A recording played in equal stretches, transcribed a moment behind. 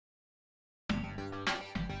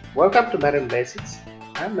Welcome to Marine Basics.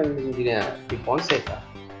 I am Marine Engineer Fonseca.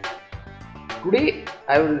 Today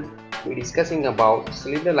I will be discussing about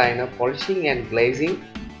cylinder liner polishing and glazing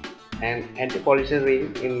and anti-polisher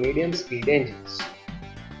ring in medium speed engines.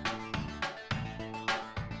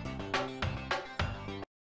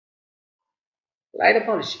 Liner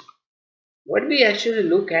polishing. When we actually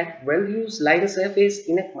look at well-used liner surface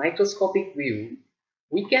in a microscopic view,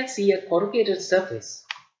 we can see a corrugated surface.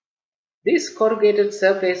 This corrugated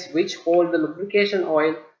surface which holds the lubrication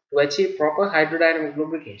oil to achieve proper hydrodynamic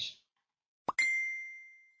lubrication.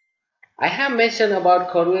 I have mentioned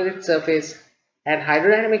about corrugated surface and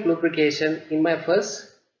hydrodynamic lubrication in my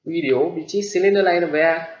first video, which is cylinder liner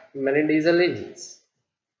wear in marine diesel engines.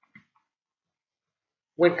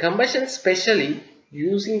 When combustion, especially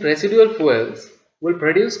using residual fuels, will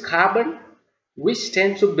produce carbon which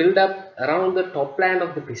tends to build up around the top land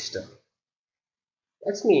of the piston.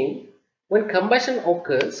 That means when combustion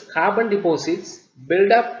occurs, carbon deposits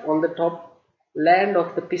build up on the top land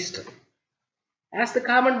of the piston. As the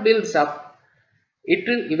carbon builds up, it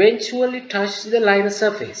will eventually touch the liner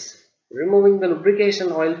surface, removing the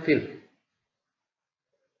lubrication oil film.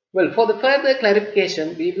 Well, for the further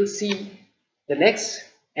clarification, we will see the next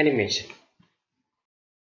animation.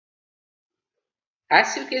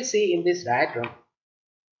 As you can see in this diagram,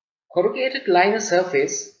 corrugated liner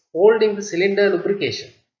surface holding the cylinder lubrication.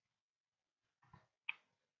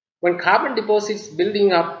 When carbon deposits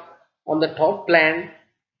building up on the top land,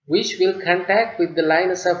 which will contact with the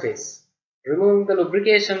liner surface, removing the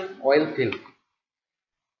lubrication oil film.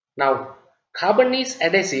 Now, carbon is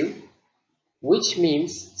adhesive, which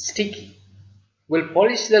means sticky, will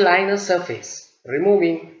polish the liner surface,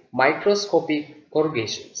 removing microscopic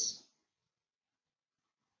corrugations.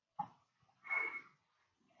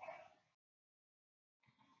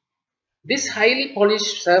 This highly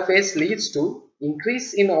polished surface leads to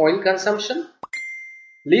increase in oil consumption,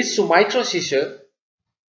 leads to microsiezure,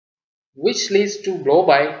 which leads to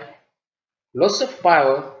blow-by, loss of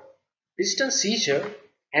power, piston seizure,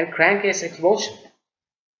 and crankcase explosion.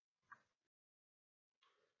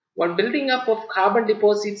 When building up of carbon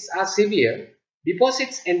deposits are severe,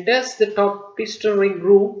 deposits enters the top piston ring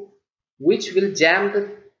groove, which will jam the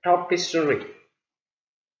top piston ring.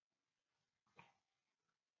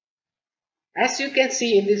 As you can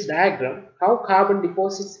see in this diagram, how carbon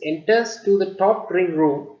deposits enters to the top ring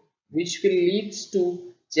groove, which will leads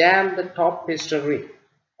to jam the top piston ring.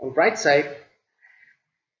 On right side,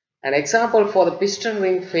 an example for the piston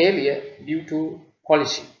ring failure due to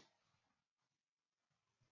polishing.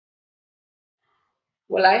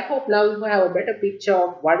 Well, I hope now you have a better picture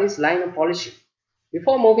of what is liner polishing.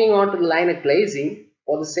 Before moving on to the liner glazing,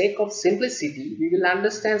 for the sake of simplicity, we will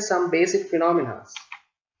understand some basic phenomena.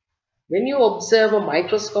 When you observe a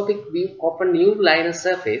microscopic view of a new liner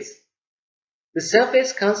surface, the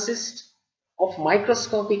surface consists of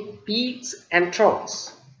microscopic peaks and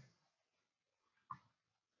troughs.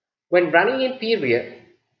 When running in period,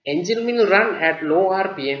 engine will run at low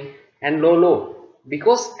RPM and low load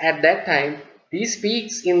because at that time these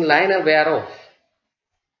peaks in liner wear off.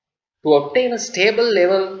 To obtain a stable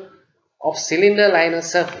level of cylinder liner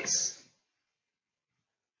surface,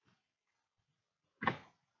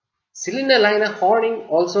 cylinder liner honing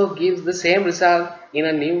also gives the same result in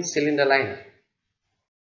a new cylinder liner.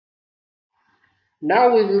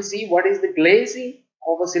 Now we will see what is the glazing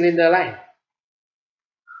of a cylinder liner.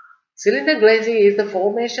 Cylinder glazing is the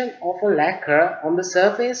formation of a lacquer on the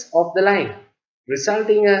surface of the liner,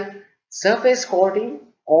 resulting in a surface coating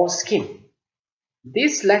or skin.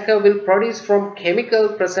 This lacquer will produce from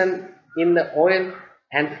chemical present in the oil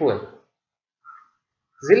and fuel.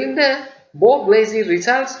 Cylinder bore glazing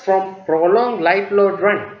results from prolonged light load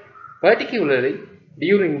running, particularly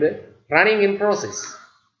during the running in process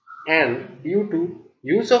and due to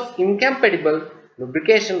use of incompatible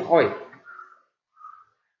lubrication oil.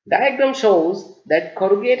 Diagram shows that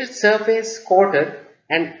corrugated surface coated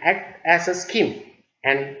and act as a skin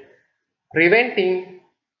and preventing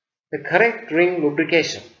the correct ring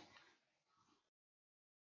lubrication.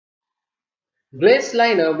 Glazed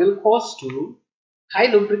liner will cause to high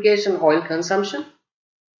lubrication oil consumption,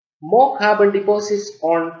 more carbon deposits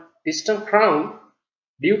on piston crown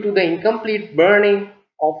due to the incomplete burning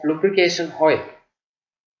of lubrication oil.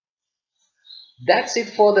 That's it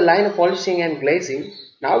for the liner polishing and glazing.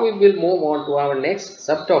 Now we will move on to our next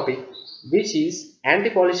subtopic, which is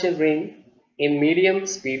anti-polisher ring in medium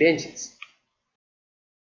speed engines.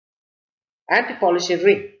 Anti-polisher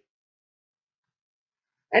ring.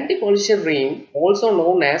 Anti-polisher ring, also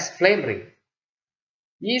known as flame ring,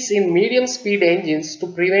 is in medium speed engines to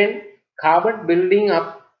prevent carbon building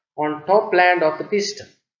up on top land of the piston.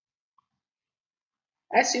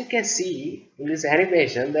 As you can see in this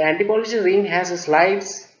animation, the anti-collision ring has a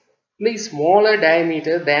slightly smaller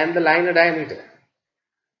diameter than the liner diameter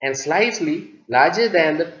and slightly larger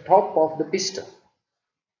than the top of the piston.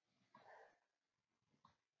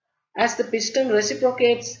 As the piston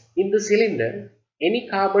reciprocates in the cylinder, any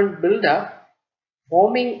carbon buildup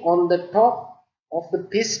forming on the top of the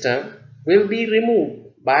piston will be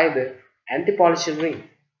removed by the anti-pollution ring.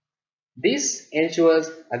 This ensures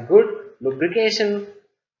a good lubrication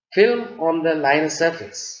film on the liner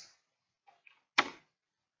surface.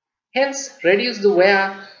 Hence, reduce the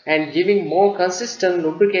wear and giving more consistent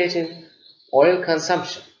lubrication oil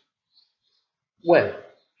consumption. Well,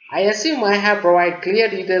 I assume I have provided clear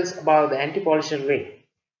details about the anti-pollution ring.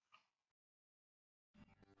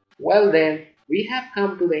 Well then, we have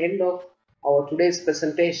come to the end of our today's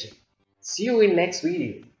presentation. See you in next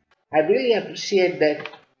video. I really appreciate that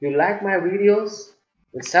you like my videos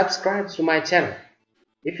and subscribe to my channel.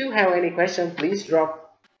 If you have any question, please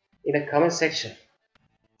drop in the comment section.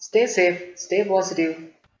 Stay safe, stay positive,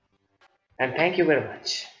 and thank you very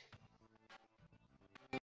much.